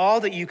 Do all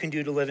that you can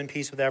do to live in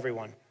peace with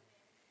everyone.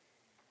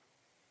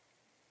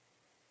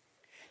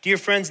 Dear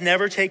friends,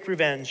 never take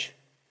revenge.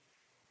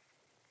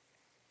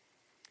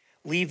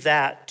 Leave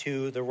that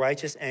to the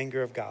righteous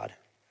anger of God.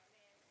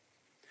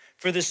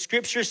 For the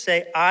scriptures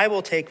say, I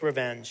will take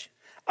revenge.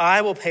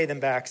 I will pay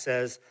them back,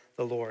 says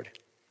the Lord.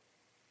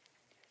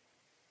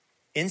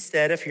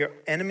 Instead, if your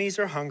enemies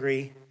are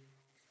hungry,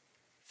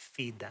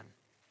 feed them.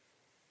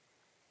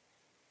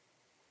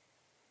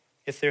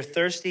 If they're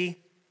thirsty,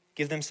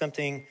 give them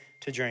something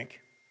to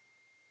drink.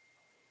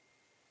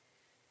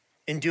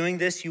 In doing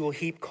this, you will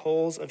heap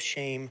coals of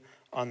shame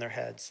on their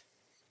heads.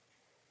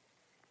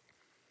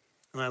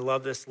 And I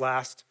love this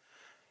last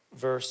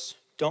verse.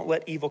 Don't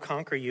let evil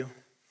conquer you.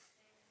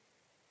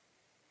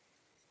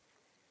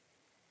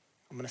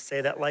 I'm going to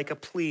say that like a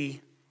plea.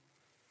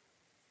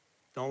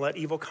 Don't let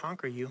evil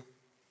conquer you.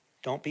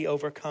 Don't be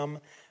overcome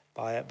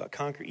by it, but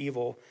conquer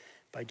evil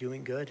by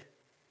doing good.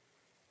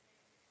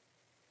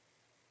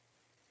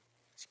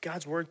 See,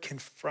 God's word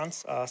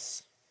confronts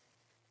us.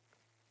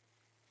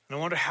 And I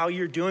wonder how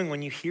you're doing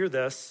when you hear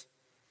this.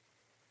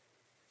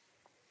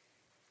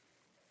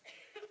 I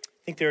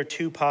think there are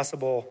two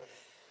possible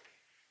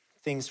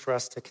things for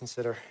us to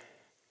consider.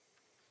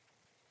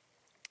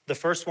 The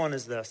first one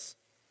is this.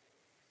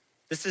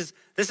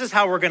 This is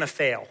how we're going to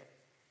fail.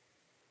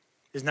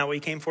 Isn't that what you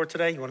came for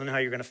today? You want to know how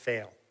you're going to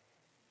fail?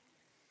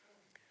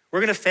 We're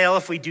going to fail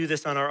if we do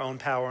this on our own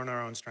power and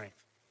our own strength.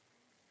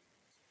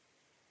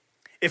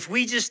 If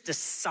we just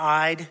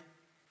decide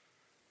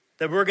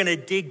that we're going to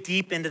dig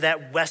deep into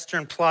that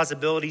Western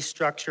plausibility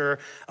structure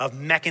of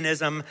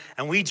mechanism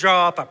and we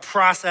draw up a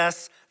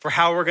process for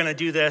how we're going to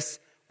do this,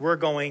 we're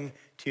going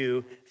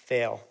to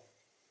fail.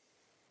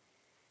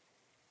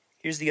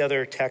 Here's the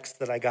other text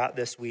that I got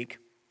this week.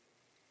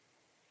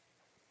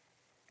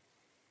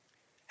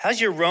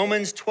 How's your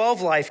Romans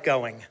 12 life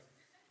going?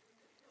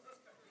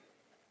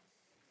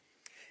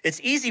 It's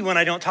easy when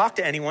I don't talk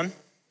to anyone.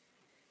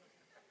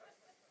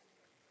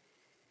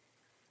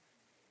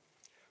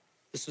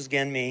 This was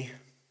again me.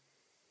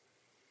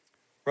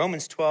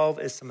 Romans 12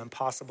 is some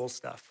impossible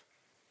stuff.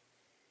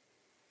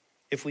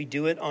 If we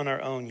do it on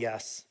our own,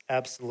 yes,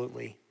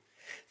 absolutely.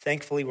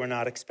 Thankfully, we're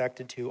not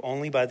expected to.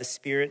 Only by the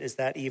Spirit is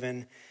that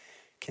even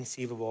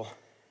conceivable.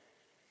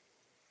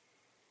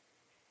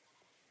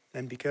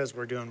 And because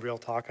we're doing real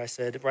talk, I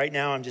said, right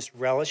now I'm just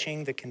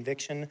relishing the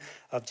conviction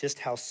of just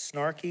how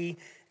snarky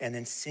and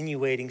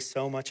insinuating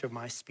so much of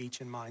my speech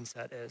and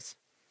mindset is.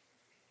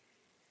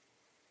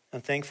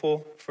 I'm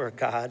thankful for a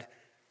God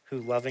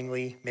who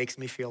lovingly makes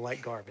me feel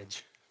like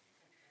garbage.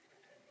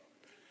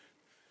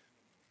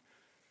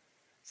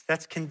 So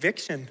that's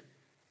conviction.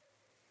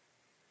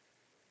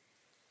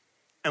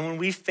 And when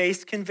we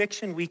face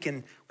conviction, we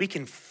can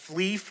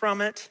flee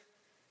from it,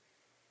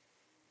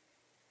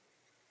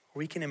 or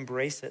we can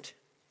embrace it.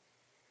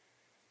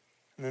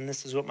 And then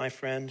this is what my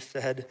friend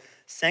said: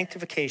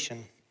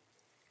 sanctification,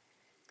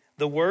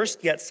 the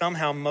worst yet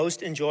somehow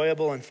most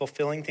enjoyable and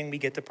fulfilling thing we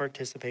get to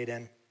participate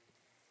in.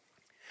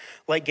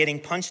 Like getting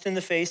punched in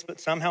the face, but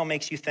somehow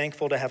makes you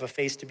thankful to have a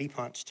face to be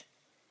punched.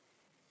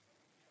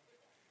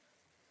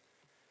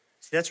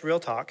 See, that's real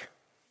talk.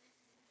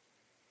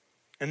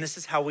 And this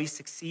is how we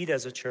succeed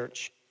as a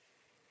church.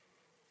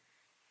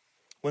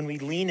 When we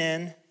lean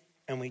in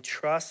and we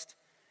trust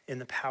in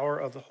the power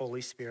of the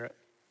Holy Spirit.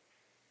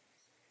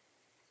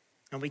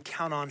 And we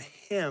count on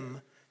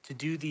him to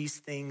do these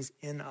things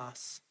in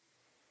us.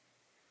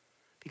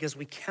 Because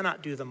we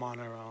cannot do them on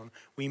our own.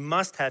 We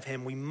must have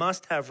him. We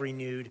must have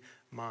renewed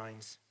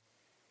minds,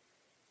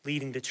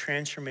 leading to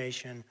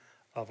transformation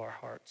of our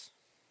hearts.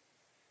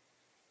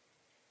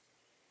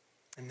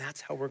 And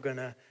that's how we're going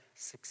to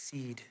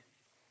succeed,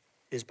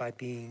 is by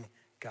being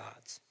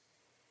God's.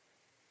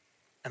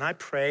 And I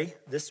pray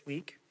this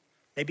week,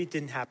 maybe it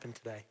didn't happen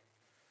today,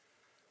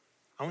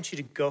 I want you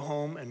to go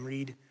home and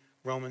read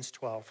Romans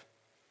 12.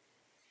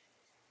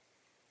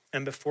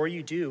 And before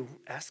you do,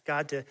 ask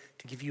God to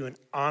give you an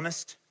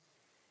honest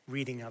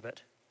reading of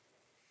it.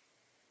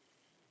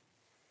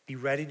 Be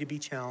ready to be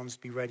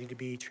challenged. Be ready to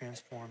be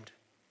transformed.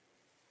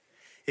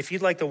 If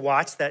you'd like to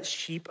watch that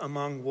Sheep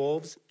Among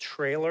Wolves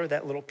trailer,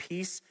 that little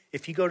piece,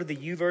 if you go to the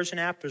YouVersion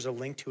app, there's a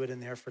link to it in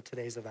there for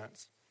today's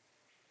events.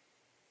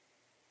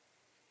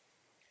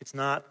 It's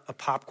not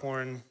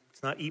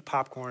it's not eat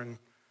popcorn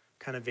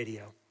kind of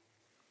video.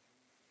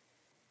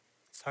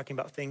 It's talking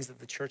about things that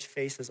the church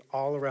faces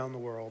all around the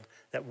world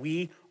that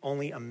we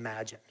only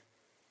imagine.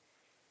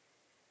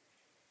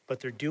 But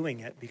they're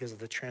doing it because of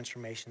the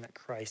transformation that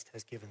Christ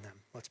has given them.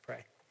 Let's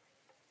pray.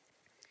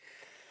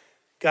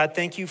 God,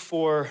 thank you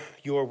for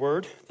your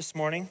word this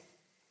morning.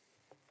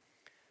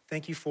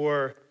 Thank you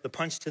for the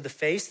punch to the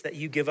face that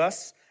you give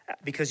us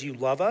because you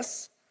love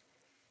us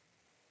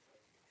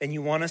and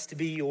you want us to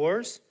be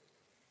yours.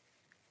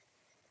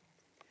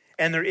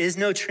 And there is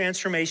no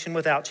transformation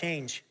without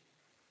change.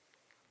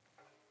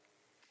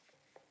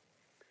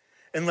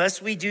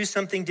 Unless we do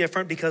something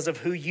different because of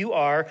who you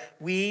are,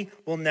 we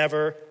will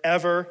never,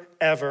 ever,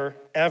 ever,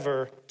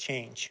 ever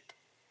change.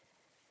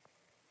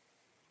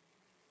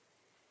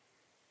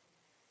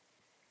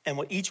 And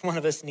what each one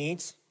of us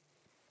needs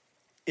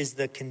is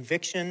the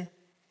conviction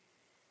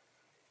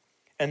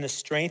and the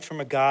strength from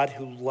a God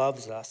who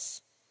loves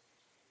us.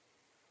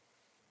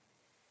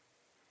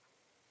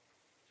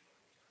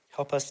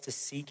 Help us to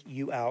seek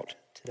you out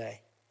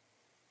today.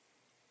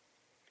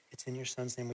 It's in your Son's name.